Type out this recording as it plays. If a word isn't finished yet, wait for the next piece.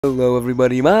Hello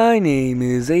everybody, my name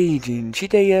is Agent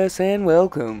Chitayas and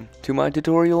welcome to my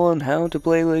tutorial on how to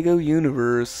play LEGO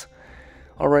Universe.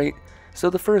 Alright,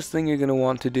 so the first thing you're going to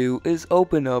want to do is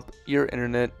open up your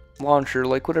internet launcher,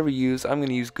 like whatever you use. I'm going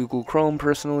to use Google Chrome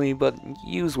personally, but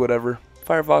use whatever.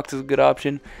 Firefox is a good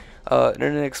option.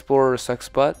 Internet Explorer sucks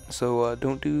butt, so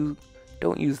don't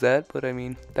use that, but I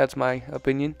mean, that's my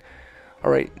opinion.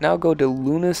 Alright, now go to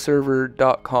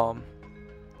Luniserver.com.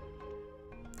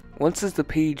 Once the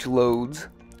page loads,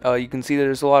 you can see that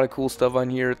there's a lot of cool stuff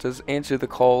on here. It says answer the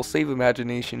call, save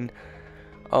imagination,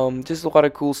 just a lot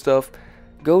of cool stuff.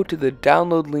 Go to the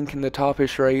download link in the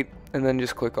topish right, and then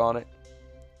just click on it.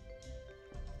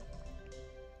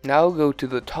 Now go to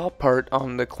the top part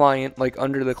on the client, like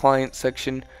under the client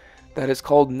section, that is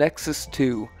called Nexus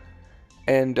 2.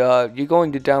 And you're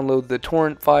going to download the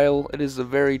torrent file. It is the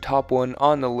very top one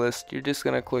on the list. You're just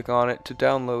going to click on it to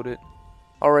download it.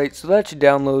 Alright, so that should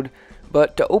download,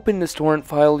 but to open this torrent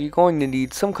file, you're going to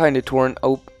need some kind of torrent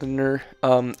opener.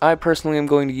 I personally am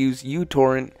going to use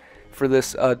uTorrent for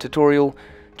this tutorial.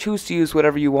 Choose to use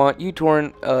whatever you want.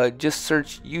 uTorrent, just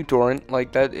search uTorrent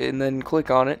like that, and then click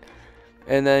on it.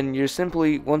 And then you're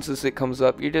simply, once it comes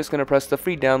up, you're just going to press the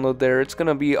free download there. It's going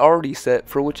to be already set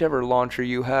for whichever launcher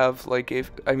you have, like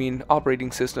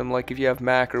operating system, like if you have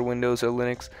Mac or Windows or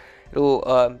Linux. It'll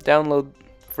download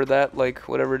for that, like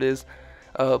whatever it is.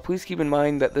 Please keep in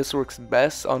mind that this works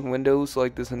best on Windows,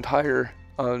 like this entire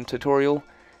tutorial.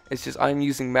 It's just I'm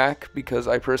using Mac because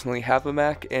I personally have a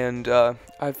Mac, and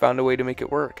I've found a way to make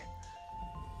it work.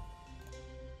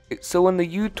 So when the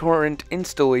uTorrent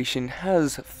installation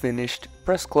has finished,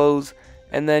 press close,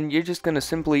 and then you're just going to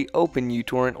simply open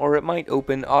uTorrent, or it might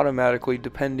open automatically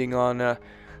depending on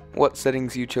what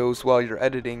settings you chose while you're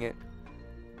editing it.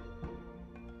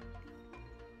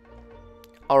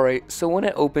 Alright, so when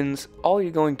it opens, all you're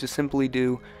going to simply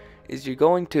do is you're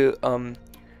going to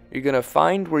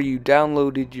find where you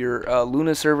downloaded your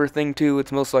Luniserver thing to.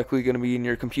 It's most likely going to be in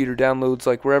your computer downloads,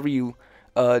 like wherever you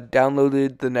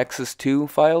downloaded the Nexus 2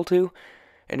 file to,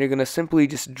 and you're going to simply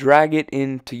just drag it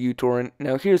into uTorrent.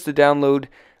 Now here's the download.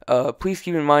 Please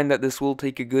keep in mind that this will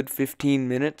take a good 15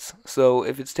 minutes, so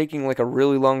if it's taking like a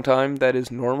really long time, that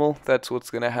is normal. That's what's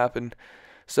going to happen.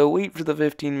 So wait for the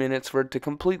 15 minutes for it to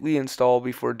completely install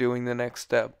before doing the next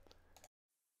step.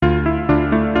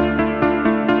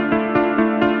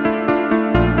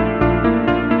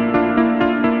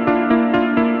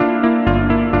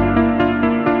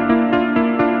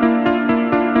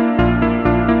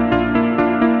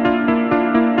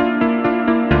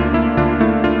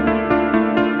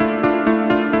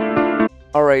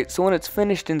 Alright, so when it's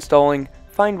finished installing,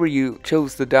 find where you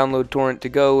chose the download torrent to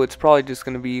go. It's probably just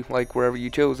going to be like wherever you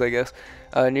chose, I guess.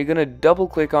 And you're going to double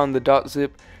click on the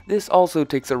 .zip. This also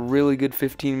takes a really good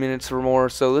 15 minutes or more,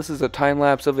 so this is a time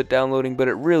lapse of it downloading, but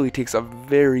it really takes a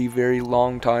very, very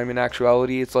long time in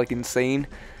actuality. It's like insane.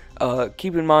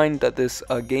 Keep in mind that this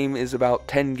game is about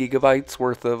 10 gigabytes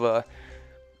worth of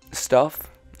stuff,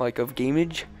 like of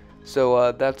gameage.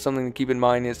 So that's something to keep in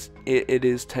mind. It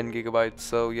is 10 gigabytes,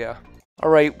 so yeah.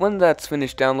 Alright, when that's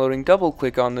finished downloading, double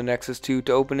click on the Nexus 2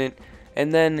 to open it,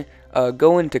 and then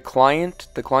go into Client,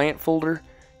 the Client folder.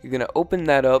 You're going to open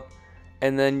that up,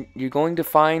 and then you're going to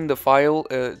find the file,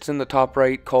 it's in the top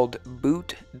right, called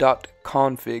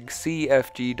boot.config,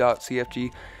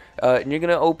 cfg.cfg, and you're going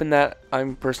to open that.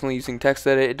 I'm personally using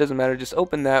TextEdit, it doesn't matter, just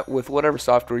open that with whatever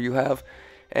software you have.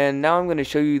 And now I'm going to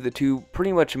show you the two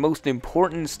pretty much most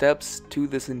important steps to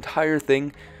this entire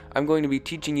thing. I'm going to be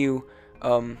teaching you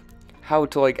how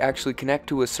to like actually connect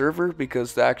to a server,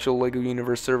 because the actual LEGO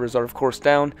Universe servers are of course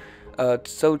down.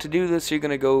 So to do this, you're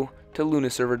going to go to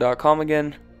Luniserver.com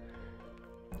again,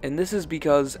 and this is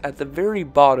because at the very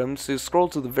bottom, so scroll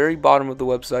to the very bottom of the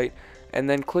website and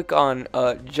then click on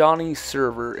Johnny's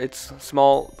server. It's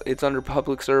small, it's under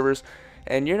public servers,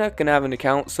 and you're not going to have an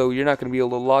account, so you're not going to be able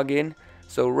to log in.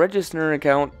 So register an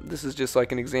account. This is just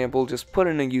like an example. Just put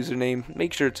in a username,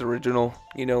 make sure it's original,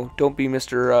 you know, don't be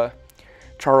Mr.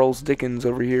 Charles Dickens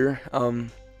over here.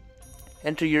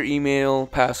 Enter your email,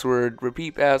 password,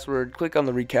 repeat password, click on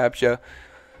the reCAPTCHA,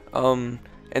 and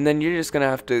then you're just gonna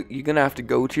have to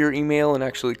go to your email and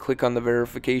actually click on the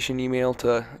verification email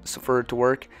for it to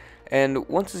work. And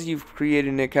once you've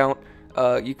created an account,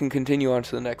 you can continue on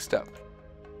to the next step.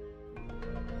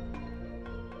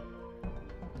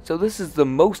 So this is the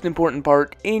most important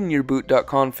part in your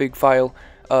boot.config file.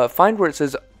 Find where it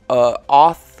says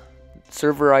auth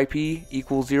server IP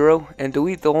equals 0, and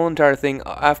delete the whole entire thing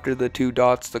after the two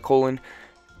dots, the colon,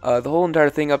 the whole entire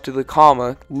thing up to the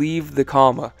comma, leave the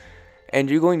comma, and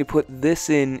you're going to put this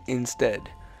in instead.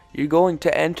 You're going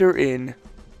to enter in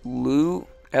lu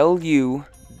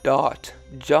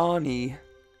lu.johnny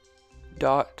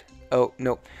dot oh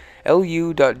no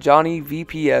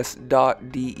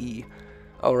lu.johnnyvps.de.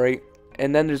 Alright,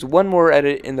 and then there's one more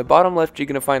edit. In the bottom left you're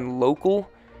gonna find local.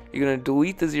 You're gonna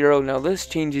delete the 0. Now this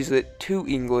changes it to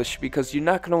English because you're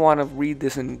not gonna want to read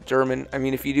this in German. I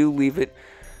mean, if you do, leave it.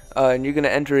 And you're gonna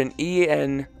enter in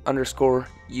EN_US,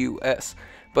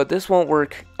 but this won't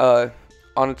work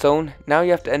on its own. Now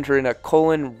you have to enter in a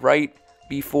colon right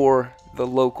before the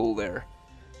local there.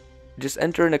 Just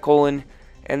enter in a colon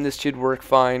and this should work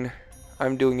fine.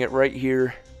 I'm doing it right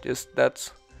here. Just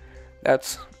that's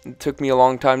it took me a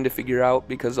long time to figure out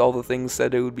because all the things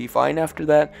said it would be fine after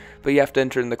that, but you have to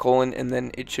enter in the colon and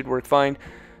then it should work fine.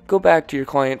 Go back to your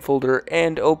client folder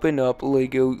and open up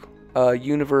Lego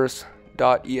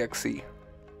universe.exe.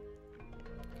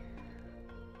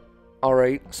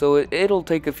 Alright, so it'll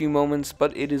take a few moments,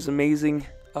 but it is amazing.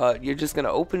 You're just going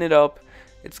to open it up.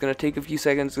 It's going to take a few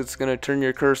seconds. It's going to turn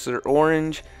your cursor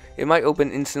orange. It might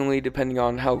open instantly depending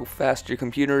on how fast your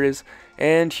computer is.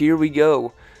 And here we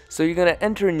go. So you're going to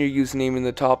enter in your username in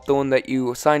the top, the one that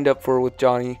you signed up for with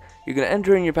Johnny. You're going to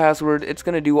enter in your password. It's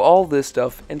going to do all this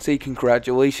stuff and say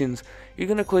congratulations. You're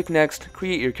going to click next,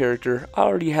 create your character. I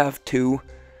already have 2.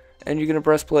 And you're going to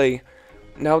press play.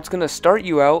 Now it's going to start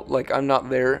you out like I'm not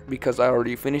there because I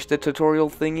already finished the tutorial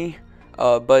thingy.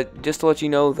 But just to let you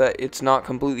know that it's not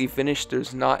completely finished.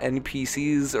 There's not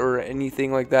NPCs or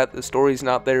anything like that. The story's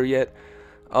not there yet.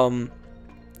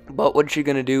 But what you're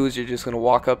going to do is you're just going to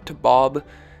walk up to Bob.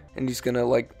 And he's going to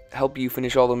like help you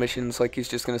finish all the missions. Like he's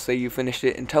just going to say you finished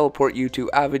it and teleport you to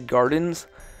Avid Gardens.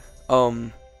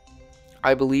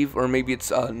 I believe, or maybe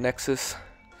it's Nexus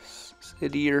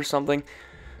City or something.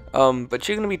 But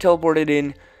you're going to be teleported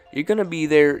in. You're going to be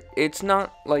there. It's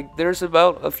not like there's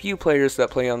about a few players that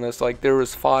play on this. Like there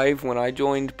was 5 when I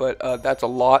joined, but that's a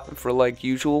lot for like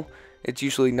usual. It's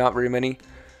usually not very many.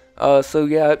 So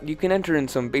yeah, you can enter in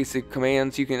some basic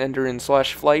commands. You can enter in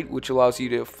 /flight, which allows you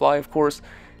to fly, of course.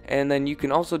 And then you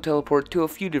can also teleport to a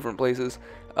few different places.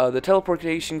 The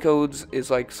teleportation codes is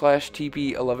like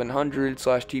 /TP1100,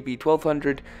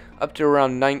 /TP1200, up to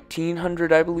around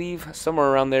 1900, I believe, somewhere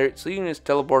around there. So you can just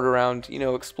teleport around, you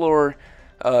know, explore,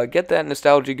 get that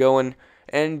nostalgia going.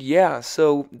 And yeah,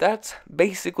 so that's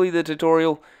basically the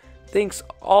tutorial. Thanks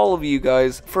all of you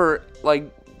guys for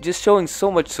like just showing so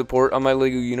much support on my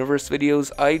Lego Universe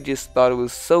videos. I just thought it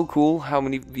was so cool how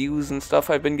many views and stuff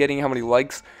I've been getting, how many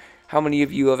likes, how many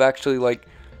of you have actually like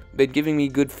been giving me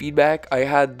good feedback. I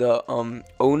had the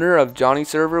owner of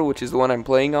Luniserver, which is the one I'm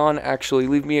playing on, actually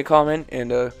leave me a comment,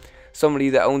 and somebody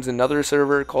that owns another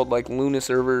server called like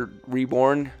Luniserver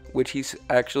Reborn, which he's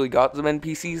actually got some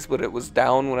NPCs, but it was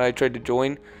down when I tried to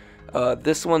join.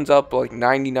 This one's up like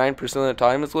 99% of the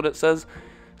time is what it says,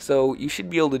 so you should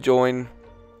be able to join.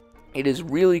 It is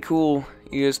really cool.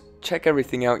 You just check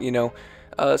everything out, you know.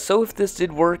 So if this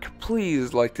did work,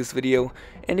 please like this video,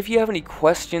 and if you have any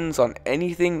questions on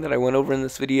anything that I went over in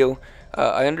this video,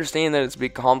 I understand that it's a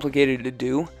bit complicated to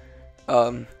do,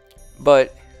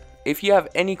 but if you have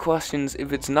any questions,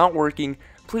 if it's not working,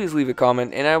 please leave a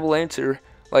comment and I will answer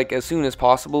like as soon as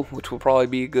possible, which will probably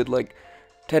be a good like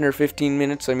 10 or 15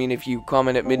 minutes. I mean, if you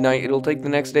comment at midnight, it'll take the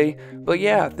next day. But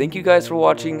yeah, thank you guys for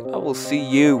watching. I will see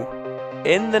you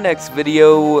in the next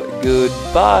video.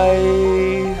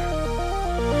 Goodbye.